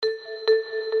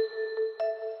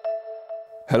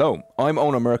Hello, I'm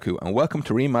Ona Merku and welcome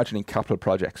to Reimagining Capital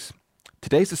Projects.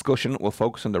 Today's discussion will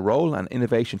focus on the role and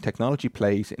innovation technology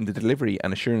plays in the delivery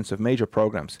and assurance of major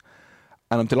programs.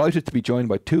 And I'm delighted to be joined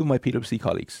by two of my PwC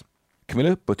colleagues.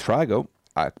 Camilla Buitrago,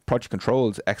 a project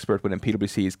controls expert within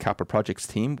PwC's Capital Projects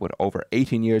team with over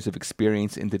 18 years of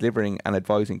experience in delivering and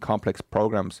advising complex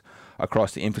programs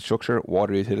across the infrastructure,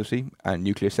 water utility and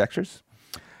nuclear sectors.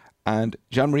 And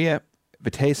Jean-Maria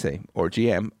Vitesse, or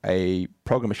GM, a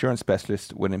program assurance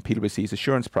specialist within PwC's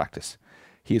assurance practice.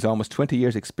 He has almost 20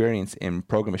 years experience in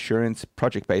program assurance,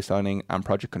 project baselining and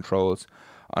project controls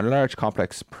on large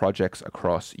complex projects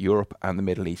across Europe and the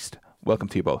Middle East. Welcome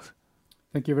to you both.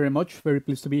 Thank you very much. Very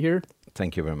pleased to be here.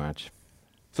 Thank you very much.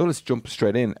 So let's jump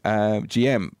straight in.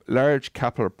 GM, large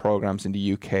capital programs in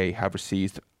the UK have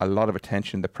received a lot of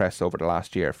attention in the press over the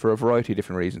last year for a variety of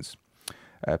different reasons.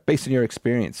 Based on your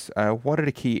experience, what are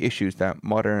the key issues that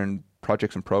modern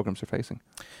projects and programs are facing?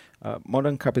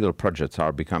 Modern capital projects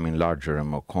are becoming larger and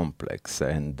more complex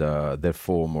and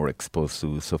therefore more exposed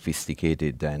to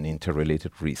sophisticated and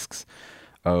interrelated risks.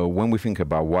 When we think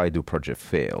about why do projects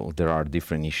fail, there are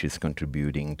different issues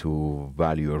contributing to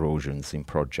value erosions in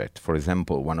project. For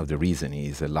example, one of the reasons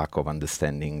is a lack of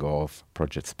understanding of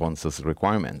project sponsors'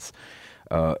 requirements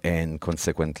and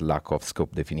consequent lack of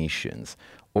scope definitions.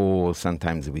 Or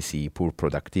sometimes we see poor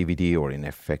productivity or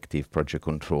ineffective project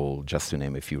control, just to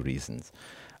name a few reasons.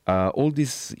 All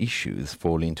these issues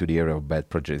fall into the area of bad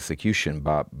project execution,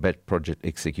 but bad project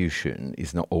execution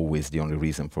is not always the only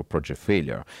reason for project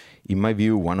failure. In my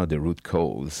view, one of the root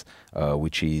causes,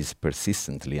 which is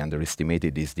persistently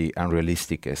underestimated, is the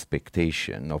unrealistic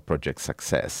expectation of project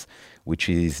success, which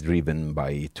is driven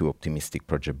by too optimistic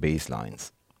project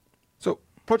baselines. So,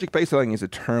 project baselining is a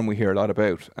term we hear a lot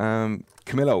about.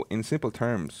 Camillo, in simple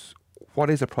terms, what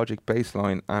is a project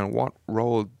baseline and what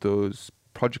role does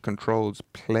project controls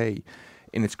play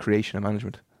in its creation and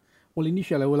management? Well,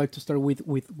 initially, I would like to start with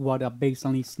what a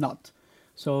baseline is not.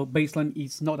 So baseline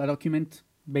is not a document.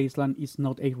 Baseline is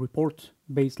not a report.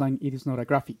 Baseline, it is not a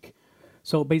graphic.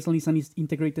 So baseline is an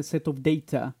integrated set of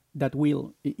data that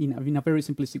will, in a very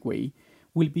simplistic way,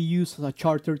 will be used as a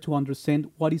charter to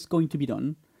understand what is going to be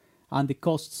done and the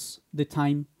costs, the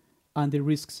time, and the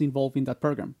risks involved in that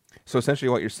program. So essentially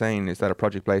what you're saying is that a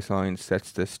project baseline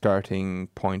sets the starting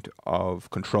point of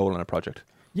control on a project.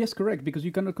 Yes, correct, because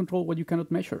you cannot control what you cannot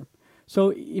measure. So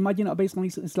imagine a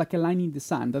baseline is like a line in the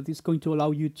sand that is going to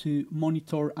allow you to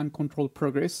monitor and control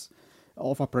progress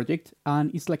of a project.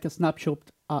 And it's like a snapshot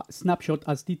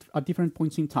at different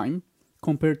points in time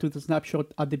compared to the snapshot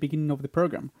at the beginning of the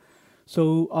program.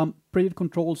 So project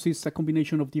controls is a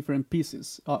combination of different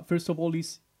pieces. First of all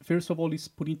is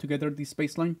putting together this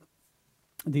baseline,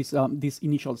 this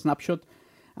initial snapshot,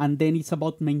 and then it's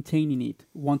about maintaining it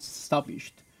once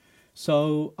established.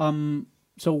 So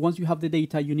once you have the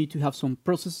data, you need to have some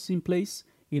processes in place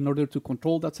in order to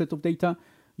control that set of data.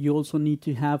 You also need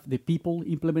to have the people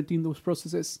implementing those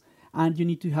processes, and you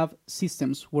need to have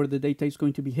systems where the data is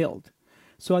going to be held.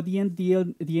 So at the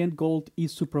end goal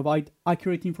is to provide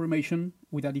accurate information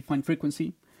with a defined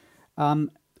frequency,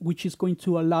 which is going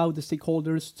to allow the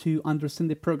stakeholders to understand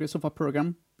the progress of a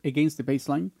program against the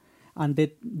baseline, and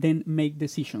then make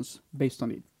decisions based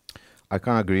on it. I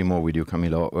can't agree more with you,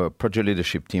 Camilo. Project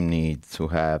leadership team needs to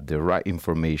have the right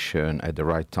information at the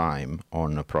right time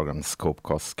on a program scope,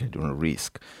 cost, schedule, and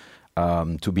risk.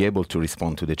 To be able to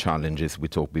respond to the challenges we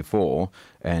talked before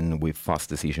and with fast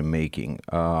decision making.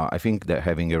 I think that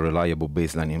having a reliable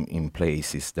baseline in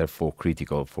place is therefore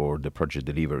critical for the project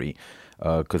delivery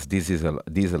because these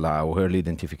allow early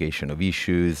identification of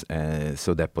issues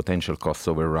so that potential cost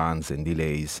overruns and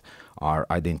delays are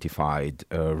identified,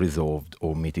 resolved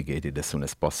or mitigated as soon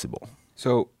as possible.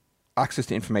 So access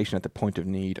to information at the point of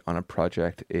need on a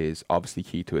project is obviously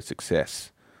key to its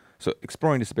success. So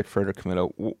exploring this a bit further,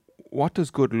 Camillo, what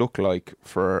does good look like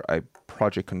for a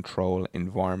project control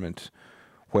environment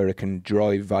where it can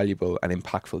drive valuable and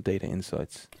impactful data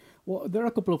insights? Well, there are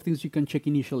a couple of things you can check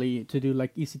initially to do,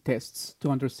 like easy tests to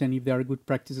understand if there are good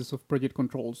practices of project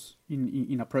controls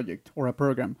in a project or a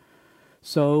program.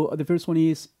 So the first one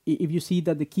is if you see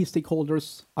that the key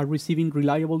stakeholders are receiving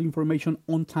reliable information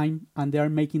on time and they are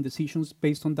making decisions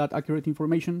based on that accurate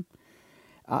information.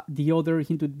 The other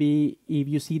hint would be if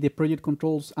you see the project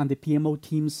controls and the PMO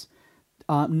teams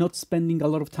not spending a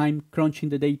lot of time crunching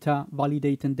the data,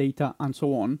 validating data, and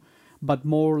so on, but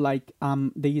more like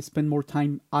they spend more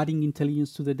time adding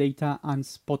intelligence to the data and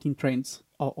spotting trends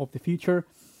of the future.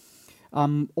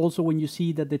 Also, when you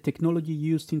see that the technology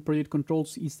used in project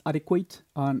controls is adequate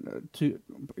to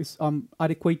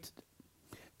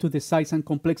the size and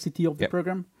complexity of the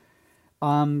program,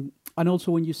 And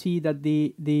also when you see that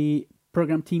the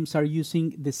program teams are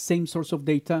using the same source of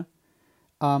data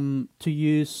to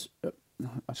use.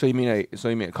 So you mean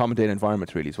a common data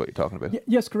environment, really, is what you're talking about?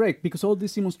 Yes, correct. Because all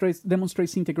this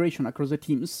demonstrates integration across the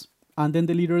teams, and then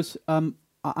the leaders, and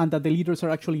that the leaders are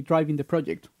actually driving the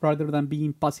project rather than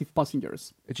being passive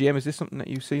passengers. GM, is this something that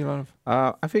you see a lot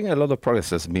of? I think a lot of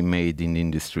progress has been made in the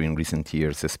industry in recent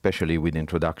years, especially with the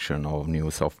introduction of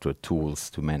new software tools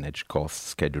to manage costs,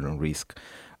 schedule, and risk.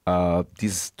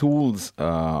 These tools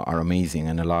are amazing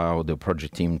and allow the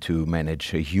project team to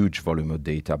manage a huge volume of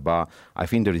data, but I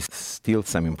think there is still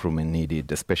some improvement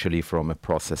needed, especially from a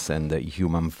process and a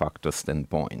human factor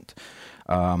standpoint.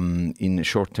 In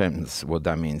short terms, what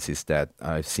that means is that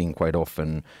I've seen quite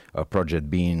often a project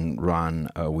being run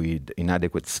with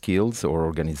inadequate skills or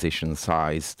organization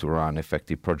size to run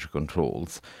effective project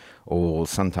controls. Or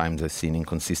sometimes I've seen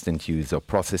inconsistent use of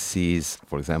processes,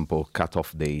 for example,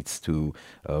 cut-off dates to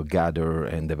gather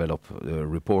and develop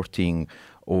reporting,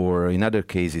 or in other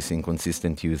cases,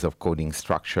 inconsistent use of coding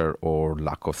structure or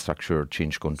lack of structure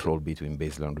change control between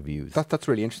baseline reviews. That's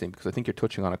really interesting, because I think you're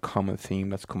touching on a common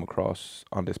theme that's come across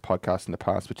on this podcast in the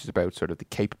past, which is about sort of the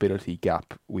capability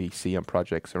gap we see on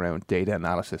projects around data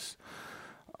analysis.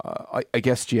 I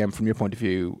guess, GM, from your point of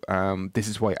view, this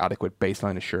is why adequate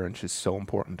baseline assurance is so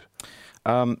important.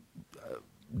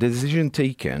 The decision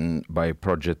taken by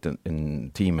project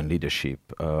and team and leadership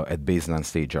at baseline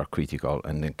stage are critical,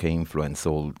 and they can influence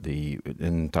all the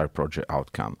entire project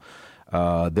outcome.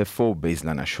 Therefore,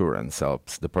 baseline assurance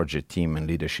helps the project team and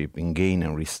leadership in gain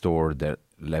and restore their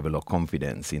level of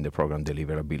confidence in the program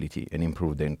deliverability and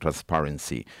improve their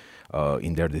transparency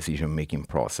in their decision-making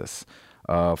process.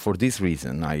 For this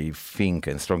reason, I think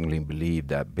and strongly believe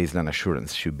that baseline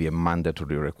assurance should be a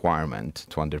mandatory requirement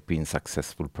to underpin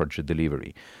successful project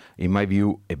delivery. In my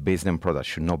view, a baseline product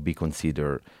should not be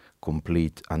considered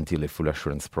complete until a full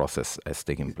assurance process has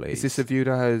taken place. Is this a view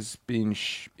that has been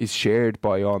is shared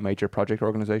by all major project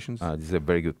organizations? This is a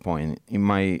very good point. In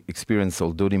my experience,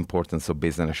 although the importance of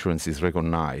baseline assurance is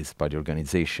recognized by the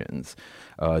organizations,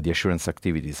 the assurance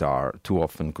activities are too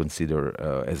often considered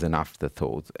as an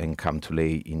afterthought and come too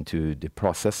late into the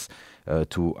process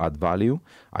to add value.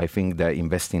 I think that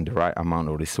investing the right amount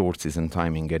of resources and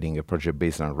time in getting a project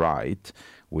baseline right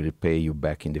will pay you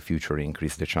back in the future and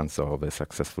increase the chance of a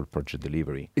successful project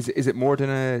delivery. Is it more than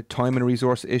a time and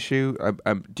resource issue?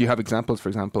 Do you have examples, for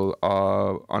example,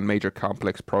 on major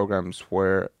complex programs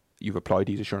where you've applied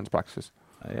these assurance practices?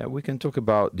 We can talk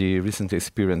about the recent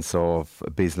experience of a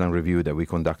baseline review that we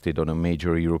conducted on a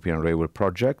major European railway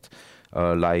project.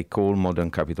 Like all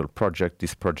modern capital projects,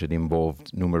 this project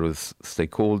involved numerous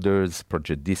stakeholders,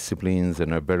 project disciplines,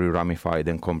 and a very ramified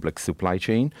and complex supply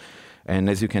chain.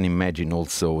 And as you can imagine,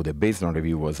 also, the baseline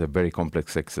review was a very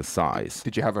complex exercise.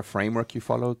 Did you have a framework you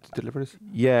followed to deliver this?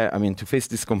 Yeah, I mean, to face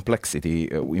this complexity,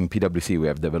 in PwC, we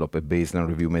have developed a baseline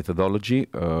review methodology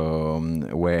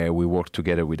where we work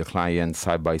together with the client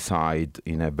side by side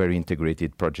in a very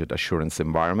integrated project assurance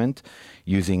environment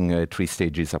using a 3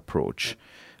 stages approach.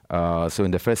 So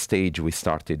in the first stage, we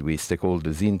started with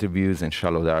stakeholders interviews and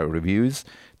shallow dive reviews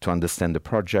to understand the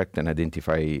project and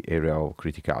identify area of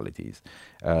criticalities.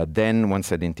 Then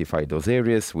once identified those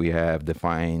areas, we have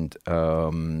defined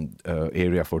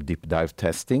area for deep dive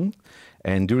testing.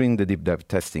 And during the deep dive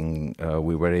testing,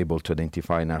 we were able to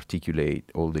identify and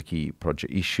articulate all the key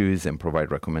project issues and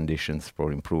provide recommendations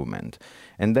for improvement.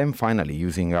 And then finally,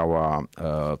 using our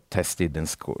tested and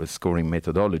scoring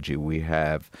methodology, we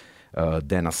have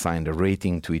then assigned a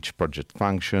rating to each project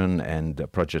function and a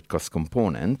project cost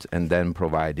component, and then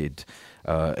provided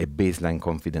a baseline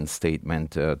confidence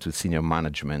statement to senior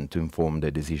management to inform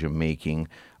the decision-making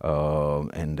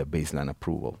and the baseline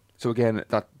approval. So again,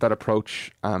 that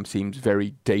approach seems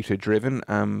very data-driven.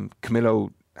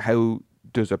 Camillo, how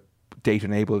does a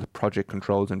data-enabled project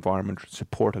controls environment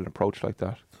support an approach like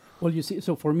that? Well, you see,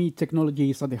 so for me,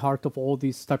 technology is at the heart of all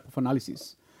this type of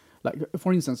analysis. Like,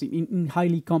 for instance, in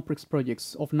highly complex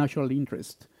projects of national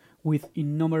interest with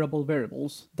innumerable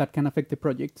variables that can affect the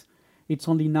project, it's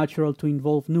only natural to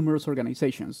involve numerous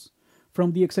organizations,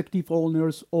 from the executive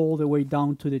owners all the way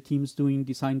down to the teams doing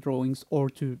design drawings or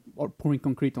pouring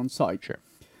concrete on site. Sure.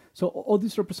 So all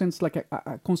this represents like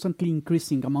a constantly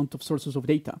increasing amount of sources of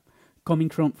data coming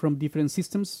from different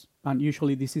systems, and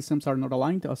usually these systems are not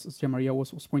aligned, as Gianmaria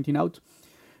was pointing out.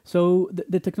 So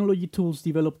the technology tools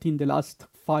developed in the last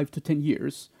 5 to 10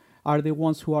 years are the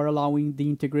ones who are allowing the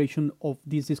integration of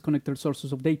these disconnected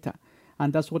sources of data.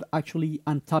 And that's what actually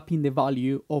untapping the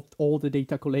value of all the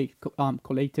data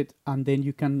collated, and then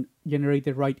you can generate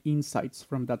the right insights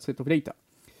from that set of data.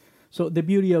 So the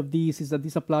beauty of this is that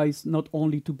this applies not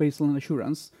only to baseline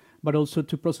assurance, but also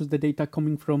to process the data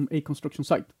coming from a construction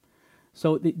site.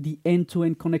 So the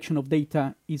end-to-end connection of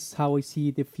data is how I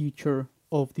see the future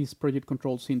of this project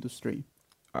controls industry.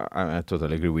 I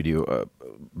totally agree with you.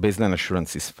 Baseline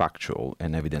assurance is factual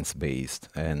and evidence-based,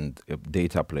 and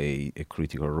data play a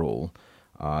critical role.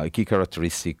 A key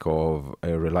characteristic of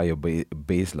a reliable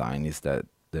baseline is that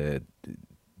the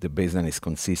baseline is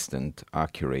consistent,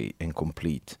 accurate, and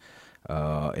complete,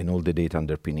 and all the data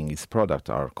underpinning its product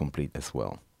are complete as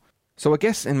well. So I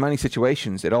guess in many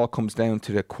situations, it all comes down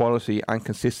to the quality and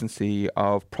consistency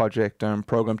of project and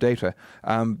program data.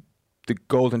 The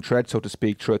golden thread, so to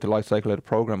speak, throughout the life cycle of the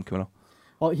program, Camillo.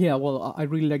 Oh, yeah, well, I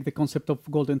really like the concept of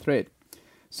golden thread.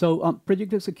 So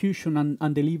project execution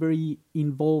and delivery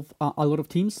involve a lot of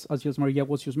teams, as Jose Maria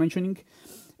was just mentioning.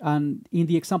 And in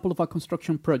the example of a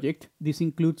construction project, this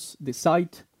includes the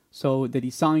site, so the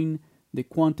design, the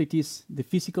quantities, the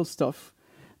physical stuff,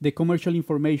 the commercial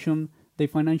information, the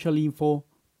financial info,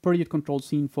 project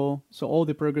controls info, so all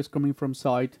the progress coming from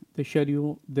site, the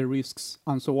schedule, the risks,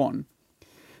 and so on.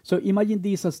 So imagine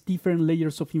this as different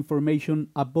layers of information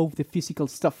above the physical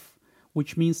stuff,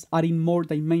 which means adding more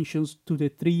dimensions to the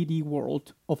 3D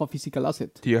world of a physical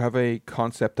asset. Do you have a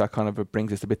concept that kind of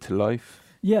brings this a bit to life?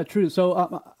 Yeah, true.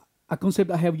 So a concept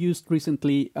I have used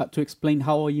recently to explain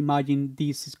how I imagine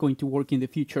this is going to work in the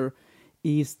future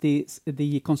is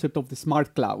the concept of the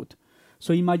smart cloud.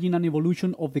 So imagine an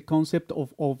evolution of the concept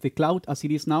of the cloud as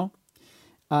it is now,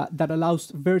 that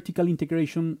allows vertical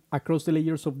integration across the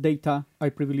layers of data I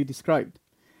previously described.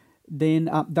 Then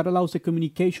that allows the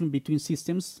communication between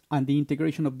systems and the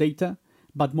integration of data,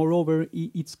 but moreover,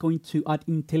 it's going to add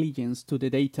intelligence to the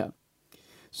data.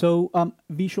 So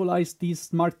visualize this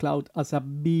smart cloud as a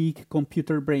big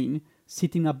computer brain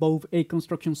sitting above a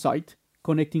construction site,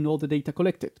 connecting all the data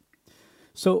collected.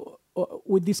 So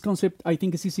with this concept, I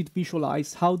think it's easy to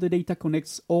visualize how the data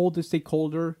connects all the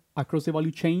stakeholders across the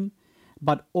value chain,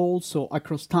 but also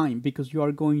across time, because you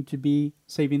are going to be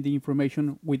saving the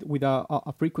information with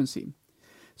a frequency.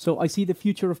 So I see the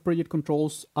future of project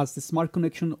controls as the smart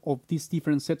connection of these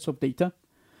different sets of data,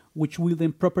 which will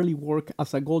then properly work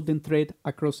as a golden thread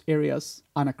across areas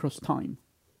and across time.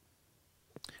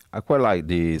 I quite like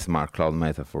the smart cloud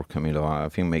metaphor, Camillo. I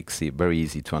think it makes it very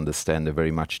easy to understand a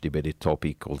very much debated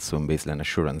topic also in baseline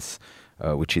assurance,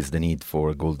 which is the need for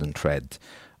a golden thread.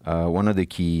 One of the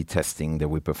key testing that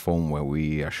we perform when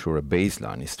we assure a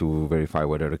baseline is to verify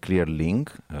whether a clear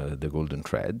link, the golden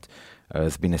thread,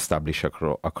 has been established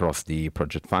across the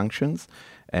project functions.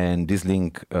 And this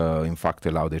link, in fact,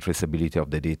 allows the traceability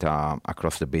of the data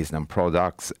across the baseline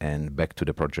products and back to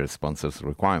the project sponsor's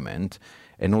requirement,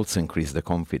 and also increase the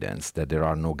confidence that there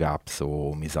are no gaps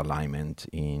or misalignment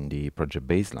in the project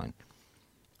baseline.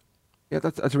 Yeah,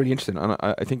 that's really interesting, and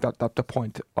I think that the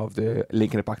point of the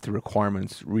linking it back to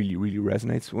requirements really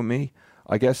resonates with me.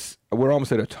 I guess we're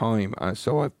almost out of time,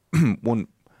 so I've one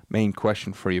main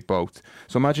question for you both.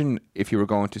 So imagine if you were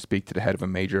going to speak to the head of a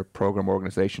major program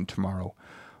organization tomorrow.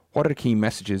 What are the key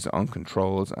messages on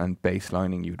controls and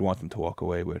baselining you'd want them to walk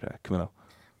away with, Camillo?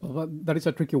 Well, that is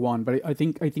a tricky one, but I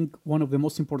think one of the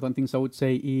most important things I would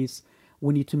say is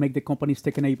we need to make the companies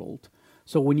tech-enabled.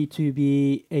 So we need to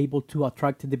be able to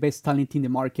attract the best talent in the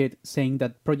market, saying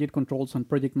that project controls and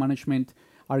project management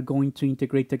are going to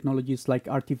integrate technologies like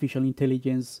artificial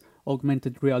intelligence,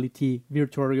 augmented reality,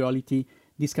 virtual reality.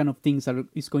 These kind of things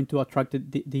is going to attract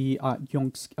the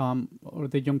young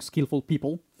skillful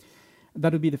people.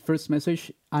 That would be the first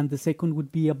message. And the second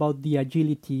would be about the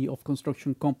agility of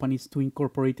construction companies to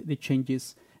incorporate the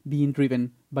changes being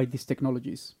driven by these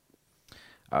technologies.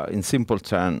 In simple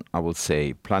terms, I would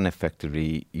say plan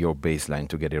effectively your baseline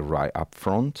to get it right up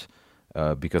front,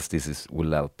 because this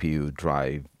will help you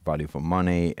drive value for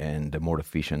money and a more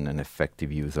efficient and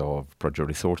effective use of project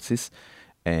resources,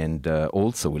 and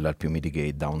also will help you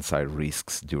mitigate downside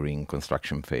risks during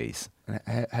construction phase.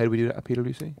 How do we do that at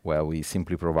PwC? Well, we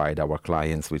simply provide our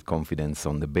clients with confidence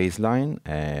on the baseline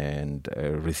and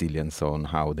resilience on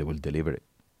how they will deliver it.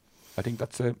 I think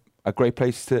that's a great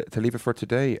place to leave it for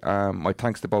today. My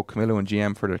thanks to both Camillo and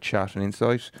GM for their chat and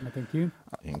insight. Thank you.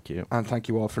 Thank you. And thank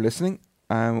you all for listening.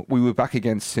 We will be back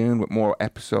again soon with more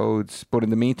episodes. But in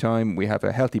the meantime, we have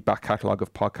a healthy back catalogue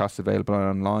of podcasts available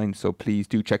online. So please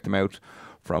do check them out,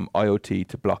 from IoT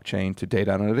to blockchain to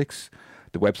data analytics.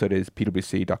 The website is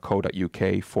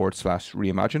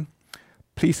pwc.co.uk/reimagine.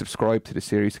 Please subscribe to the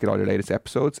series to get all your latest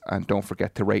episodes, and don't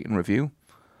forget to rate and review.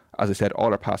 As I said,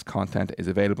 all our past content is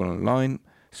available online.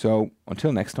 So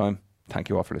until next time, thank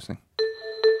you all for listening.